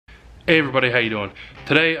Hey everybody, how you doing?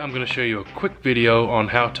 Today I'm going to show you a quick video on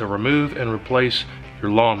how to remove and replace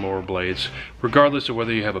your lawnmower blades, regardless of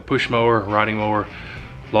whether you have a push mower, riding mower,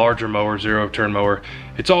 larger mower, zero turn mower.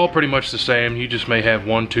 It's all pretty much the same. You just may have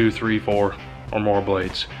 1, 2, 3, 4 or more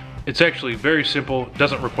blades. It's actually very simple,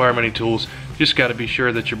 doesn't require many tools, just got to be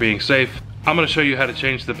sure that you're being safe. I'm going to show you how to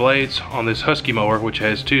change the blades on this Husky mower, which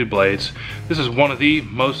has 2 blades. This is one of the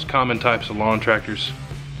most common types of lawn tractors.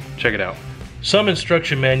 Check it out. Some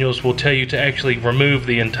instruction manuals will tell you to actually remove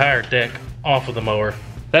the entire deck off of the mower.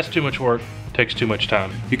 That's too much work, takes too much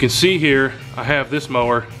time. You can see here I have this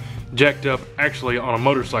mower jacked up actually on a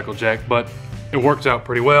motorcycle jack, but it works out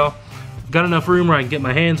pretty well. I've got enough room where I can get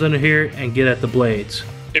my hands under here and get at the blades.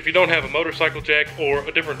 If you don't have a motorcycle jack or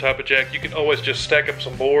a different type of jack, you can always just stack up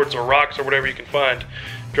some boards or rocks or whatever you can find,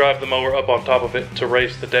 drive the mower up on top of it to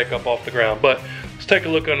raise the deck up off the ground. But let's take a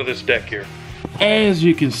look under this deck here. As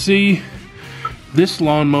you can see, this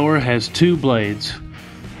lawnmower has 2 blades.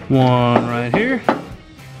 One right here,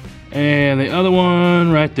 and the other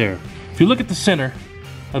one right there. If you look at the center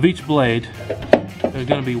of each blade, there's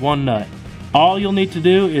gonna be 1 nut. All you'll need to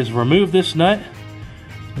do is remove this nut,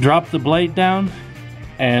 drop the blade down,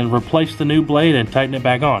 and replace the new blade and tighten it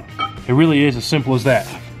back on. It really is as simple as that.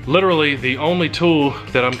 Literally, the only tool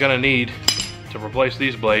that I'm gonna need to replace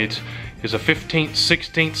these blades is a 15th,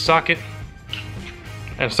 16th socket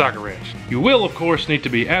and a socket wrench. You will, of course, need to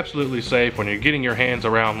be absolutely safe when you're getting your hands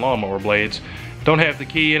around lawnmower blades. Don't have the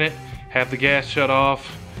key in it, have the gas shut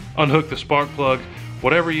off, unhook the spark plug,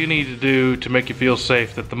 whatever you need to do to make you feel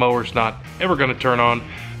safe that the mower's not ever gonna turn on.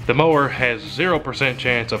 The mower has 0%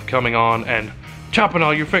 chance of coming on and chopping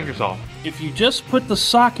all your fingers off. If you just put the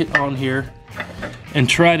socket on here and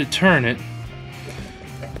try to turn it,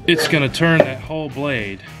 it's gonna turn that whole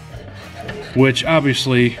blade, which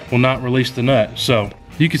obviously will not release the nut. So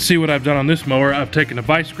you can see what I've done on this mower. I've taken the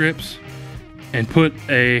vice grips and put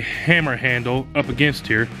a hammer handle up against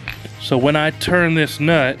here. So when I turn this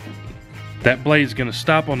nut, that blade's gonna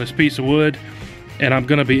stop on this piece of wood and I'm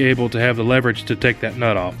gonna be able to have the leverage to take that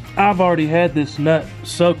nut off. I've already had this nut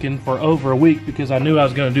soaking for over a week because I knew I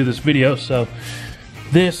was gonna do this video, so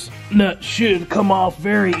this nut should come off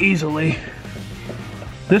very easily.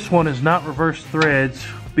 This one is not reverse threads.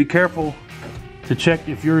 Be careful to check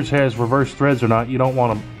if yours has reverse threads or not. You don't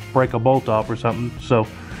want to break a bolt off or something. So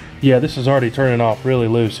yeah, this is already turning off really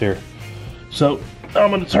loose here. So I'm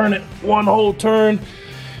going to turn it 1 whole turn,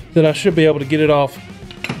 then I should be able to get it off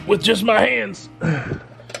with just my hands.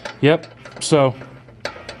 Yep, so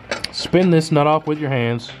spin this nut off with your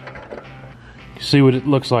hands. You see what it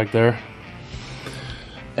looks like there.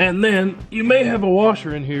 And then you may have a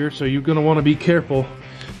washer in here, so you're going to want to be careful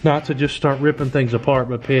not to just start ripping things apart,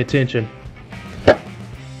 but pay attention.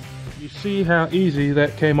 You see how easy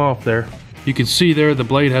that came off there. You can see there the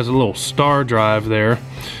blade has a little star drive there.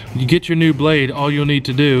 When you get your new blade, all you'll need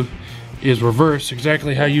to do is reverse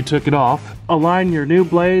exactly how you took it off. Align your new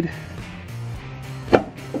blade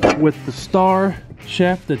with the star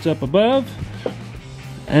shaft that's up above,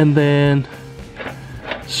 and then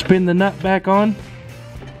spin the nut back on.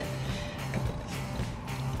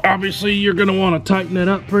 Obviously, you're gonna want to tighten it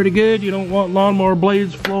up pretty good. You don't want lawnmower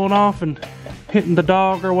blades flowing off and hitting the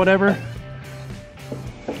dog or whatever.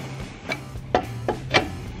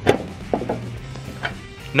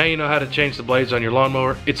 Now you know how to change the blades on your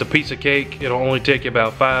lawnmower. It's a piece of cake. It'll only take you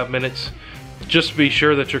about 5 minutes. Just be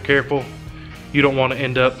sure that you're careful. You don't want to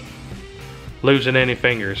end up losing any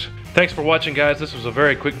fingers. Thanks for watching, guys. This was a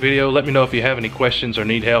very quick video. Let me know if you have any questions or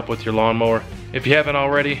need help with your lawnmower. If you haven't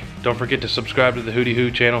already, don't forget to subscribe to the Hootie Hoo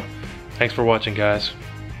channel. Thanks for watching, guys.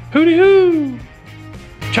 Hootie Hoo!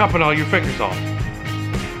 Chopping all your fingers off.